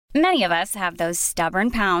Many of us have those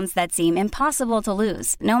stubborn pounds that seem impossible to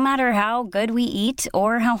lose, no matter how good we eat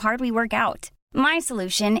or how hard we work out. My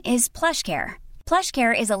solution is PlushCare.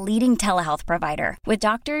 PlushCare is a leading telehealth provider with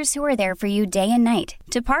doctors who are there for you day and night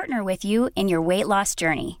to partner with you in your weight loss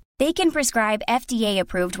journey. They can prescribe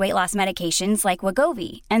FDA-approved weight loss medications like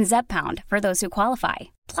Wegovy and Zepbound for those who qualify.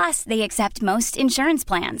 Plus, they accept most insurance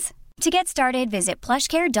plans. To get started, visit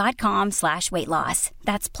plushcare.com/weightloss.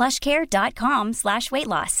 That's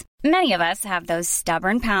plushcare.com/weightloss. Many of us have those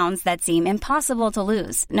stubborn pounds that seem impossible to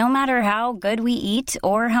lose, no matter how good we eat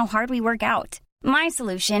or how hard we work out. My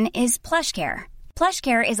solution is PlushCare.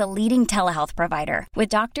 PlushCare is a leading telehealth provider with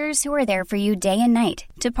doctors who are there for you day and night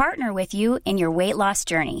to partner with you in your weight loss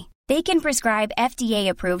journey. They can prescribe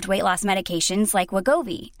FDA-approved weight loss medications like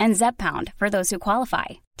Wegovy and Zepbound for those who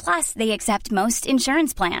qualify. Plus, they accept most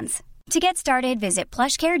insurance plans. To get started, visit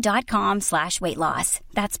plushcare.com/weightloss.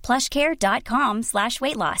 That's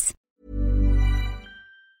plushcare.com/weightloss.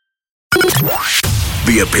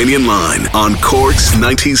 The Opinion Line on Cork's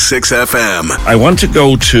 96 FM. I want to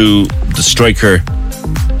go to the Stryker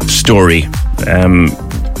story.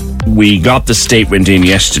 We got the statement in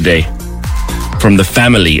yesterday from the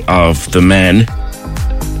family of the man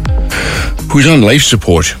who's on life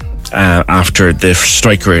support after the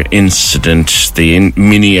Stryker incident, the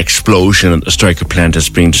mini explosion at the Stryker plant is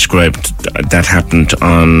being described. That happened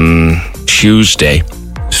on Tuesday.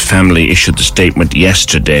 His family issued the statement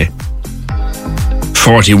yesterday.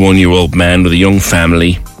 41-year-old man with a young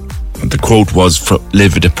family. The quote was,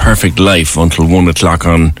 lived a perfect life until 1 o'clock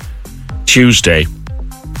on Tuesday.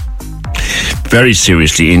 Very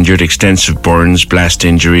seriously injured, extensive burns, blast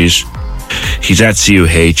injuries. He's at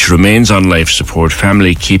CUH, remains on life support,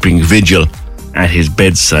 family keeping vigil at his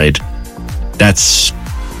bedside. That's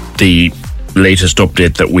the latest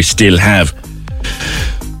update that we still have.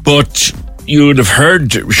 But you would have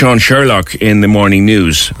heard Sean Sherlock in the morning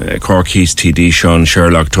news, Cork East TD Sean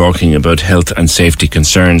Sherlock, talking about health and safety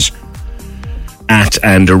concerns at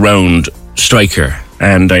and around Stryker.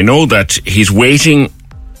 And I know that he's waiting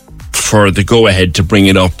for the go-ahead to bring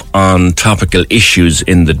it up on topical issues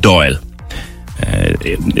in the Dáil.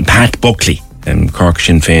 Pat Buckley, Cork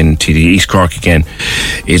Sinn Féin TD East Cork again,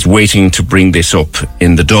 is waiting to bring this up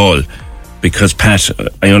in the Dáil. Because, Pat,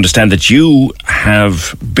 I understand that you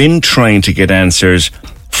have been trying to get answers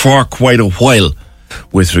for quite a while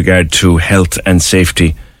with regard to health and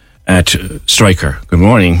safety at Stryker. Good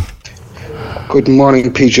morning. Good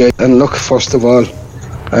morning, PJ. And look, first of all,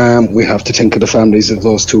 we have to think of the families of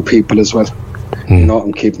those two people as well. You know,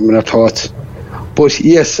 and keep them in our thoughts. But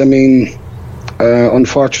yes, I mean,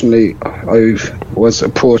 unfortunately, I was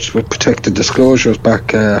approached with protected disclosures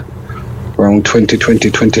back around 2020,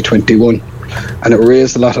 2021. And it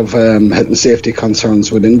raised a lot of health and safety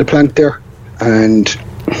concerns within the plant there. And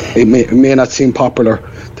it may not seem popular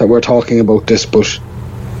that we're talking about this, but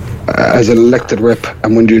as an elected rep,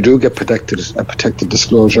 and when you do get a protected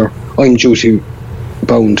disclosure, I'm duty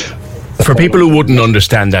bound. For people who wouldn't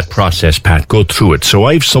understand that process, Pat, go through it. So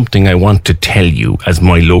I've something I want to tell you as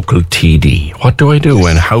my local TD. What do I do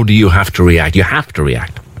and how do you have to react? You have to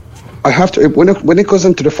react. I have to, when it goes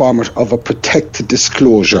into the format of a protected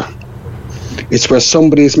disclosure, it's where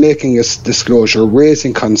somebody is making a disclosure,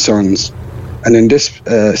 raising concerns, and in this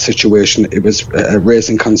situation, it was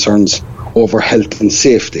raising concerns over health and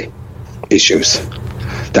safety issues.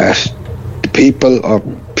 That the people or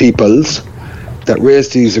peoples that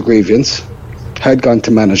raised these grievance had gone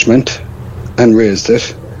to management and raised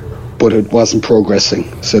it, but it wasn't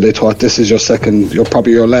progressing. So they thought, this is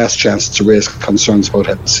probably your last chance to raise concerns about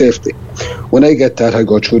health and safety. When I get that, I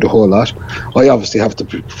go through the whole lot. I obviously have to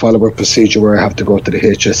follow a procedure where I have to go to the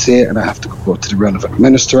HSA and I have to go to the relevant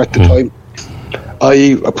minister at the time.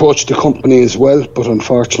 I approached the company as well, but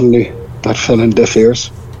unfortunately that fell in deaf ears.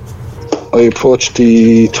 I approached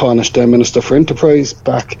the Taoiseach Minister for Enterprise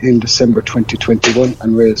back in December 2021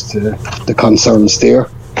 and raised the concerns there.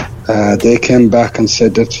 They came back and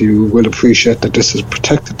said that you will appreciate that this is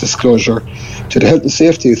protected disclosure to the Health and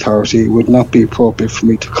Safety Authority. It would not be appropriate for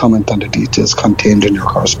me to comment on the details contained in your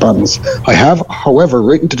correspondence. I have, however,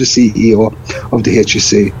 written to the CEO of the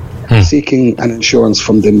HSE seeking an assurance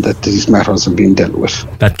from them that these matters are being dealt with.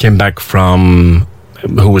 That came back from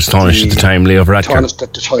who was Taoiseach at the time, Leo Varadkar? Taoiseach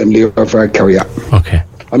at the time, Leo Varadkar, yeah. Okay.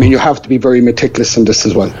 I mean, you have to be very meticulous in this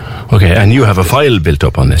as well. Okay, and you have a file built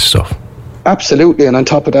up on this stuff? Absolutely, and on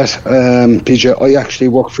top of that, PJ, I actually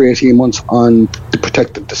worked for 18 months on the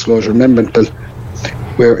Protected Disclosure Amendment Bill,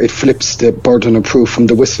 where it flips the burden of proof from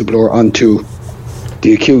the whistleblower onto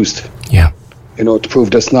the accused. Yeah. You know, to prove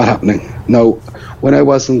that's not happening. Now, when I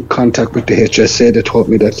was in contact with the HSA, they told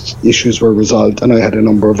me that issues were resolved, and I had a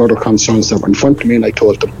number of other concerns that were in front of me, and I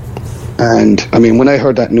told them. And I mean, when I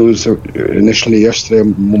heard that news initially yesterday,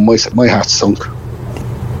 my heart sunk,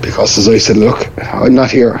 because as I said, look, I'm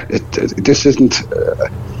not here. This isn't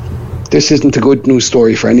a good news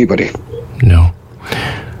story for anybody. No.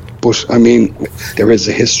 But I mean, there is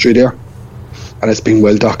a history there, and it's been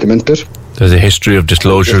well documented. There's a history of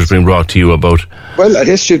disclosures being brought to you about... Well, a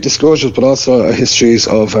history of disclosures, but also a histories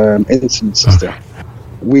of incidences there.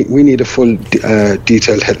 We need a full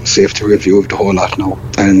detailed health and safety review of the whole lot now,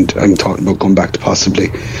 and I'm talking about going back to possibly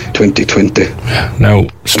 2020. Now,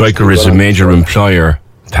 Stryker is a major employer,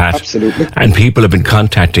 Pat. Absolutely. And people have been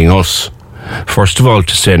contacting us, first of all,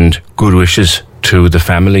 to send good wishes to the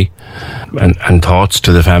family and thoughts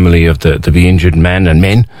to the family of the injured man and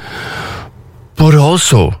men, but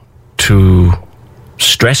also to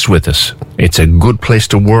stress with us it's a good place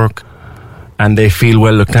to work and they feel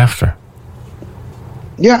well looked after.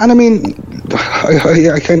 Yeah, and I mean,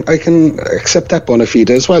 I can accept that bona fide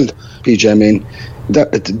as well, PJ. I mean,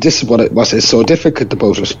 this is what is so difficult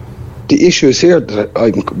about it. The issue is here that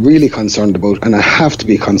I'm really concerned about, and I have to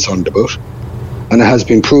be concerned about, and it has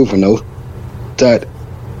been proven now, that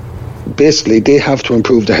basically they have to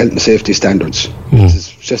improve their health and safety standards.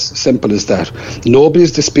 It's just as simple as that.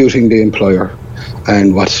 Nobody's disputing the employer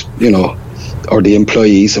and what, or the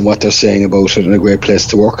employees and what they're saying about it, and a great place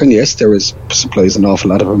to work. And yes, there supplies an awful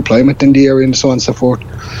lot of employment in the area and so on and so forth.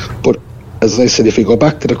 But as I said, if you go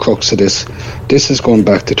back to the crux of this is going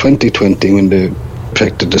back to 2020 when the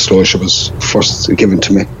protected disclosure was first given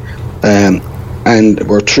to me. And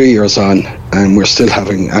we're 3 years on and we're still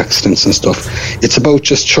having accidents and stuff. It's about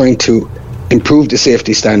just trying to improve the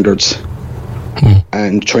safety standards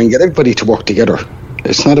and try and get everybody to work together.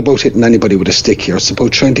 It's not about hitting anybody with a stick here. It's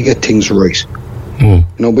about trying to get things right.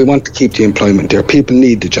 We want to keep the employment there. People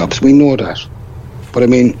need the jobs. We know that. But I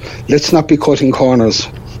mean, let's not be cutting corners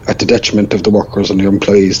at the detriment of the workers and the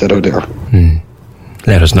employees that are there.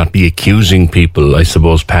 Let us not be accusing people, I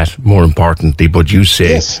suppose, Pat, more importantly, but you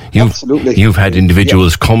say you've had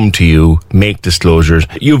individuals come to you, make disclosures.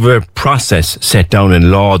 You've a process set down in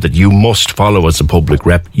law that you must follow as a public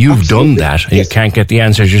rep. You've done that, and you can't get the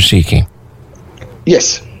answers you're seeking.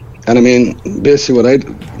 Yes. And I mean, basically what I'm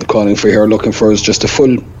looking for is just a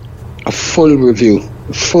full review,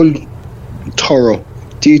 full, thorough,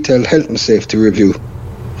 detailed health and safety review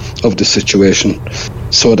of the situation,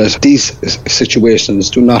 so that these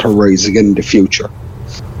situations do not arise again in the future.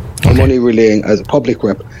 Okay. I'm only relaying, as a public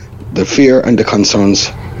rep, the fear and the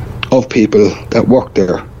concerns of people that work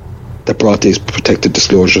there that brought these protected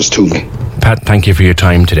disclosures to me. Pat, thank you for your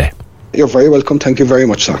time today. You're very welcome. Thank you very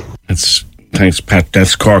much, sir. Thanks, Pat.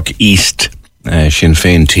 That's Cork East Sinn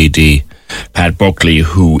Féin TD, Pat Buckley,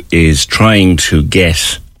 who is trying to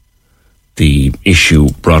get the issue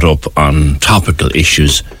brought up on topical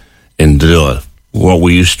issues in the Dáil.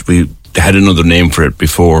 We had another name for it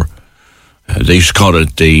before. They used to call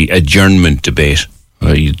it the adjournment debate.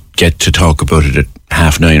 You get to talk about it at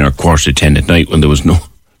 9:30 or 10:15 at night when there was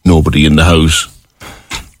nobody in the house.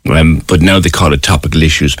 But now they call it topical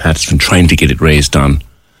issues. Pat's been trying to get it raised on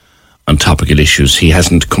topical issues. He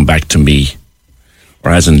hasn't come back to me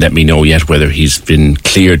or hasn't let me know yet whether he's been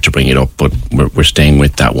cleared to bring it up, but we're staying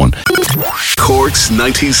with that one. Cork's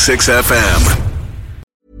 96 FM.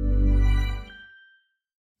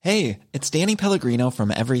 Hey, it's Danny Pellegrino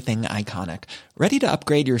from Everything Iconic. Ready to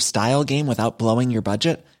upgrade your style game without blowing your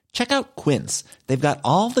budget? Check out Quince. They've got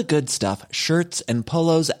all the good stuff, shirts and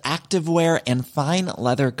polos, activewear, and fine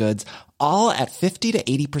leather goods, all at 50 to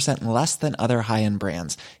 80% less than other high-end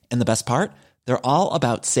brands. And the best part? They're all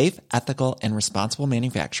about safe, ethical, and responsible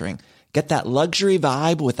manufacturing. Get that luxury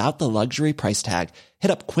vibe without the luxury price tag.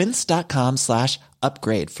 Hit up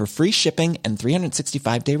quince.com/upgrade for free shipping and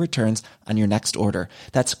 365-day returns on your next order.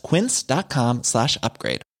 That's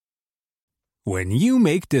quince.com/upgrade. When you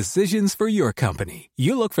make decisions for your company,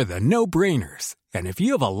 you look for the no-brainers. And if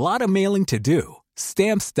you have a lot of mailing to do,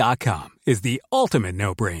 Stamps.com is the ultimate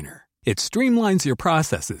no-brainer. It streamlines your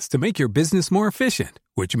processes to make your business more efficient,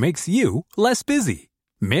 which makes you less busy.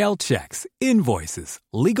 Mail checks, invoices,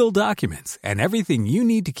 legal documents, and everything you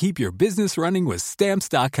need to keep your business running with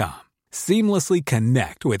Stamps.com. Seamlessly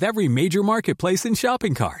connect with every major marketplace and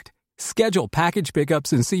shopping cart. Schedule package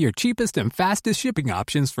pickups and see your cheapest and fastest shipping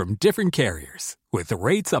options from different carriers, with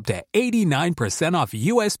rates up to 89% off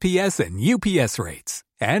USPS and UPS rates.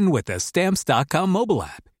 And with the Stamps.com mobile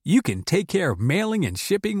app, you can take care of mailing and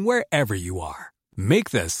shipping wherever you are. Make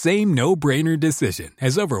the same no-brainer decision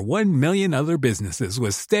as over 1 million other businesses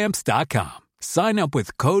with Stamps.com. Sign up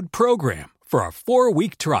with code PROGRAM for a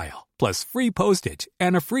 4-week trial, plus free postage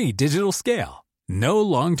and a free digital scale. No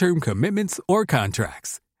long-term commitments or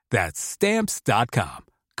contracts. That's Stamps.com.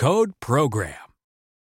 Code PROGRAM.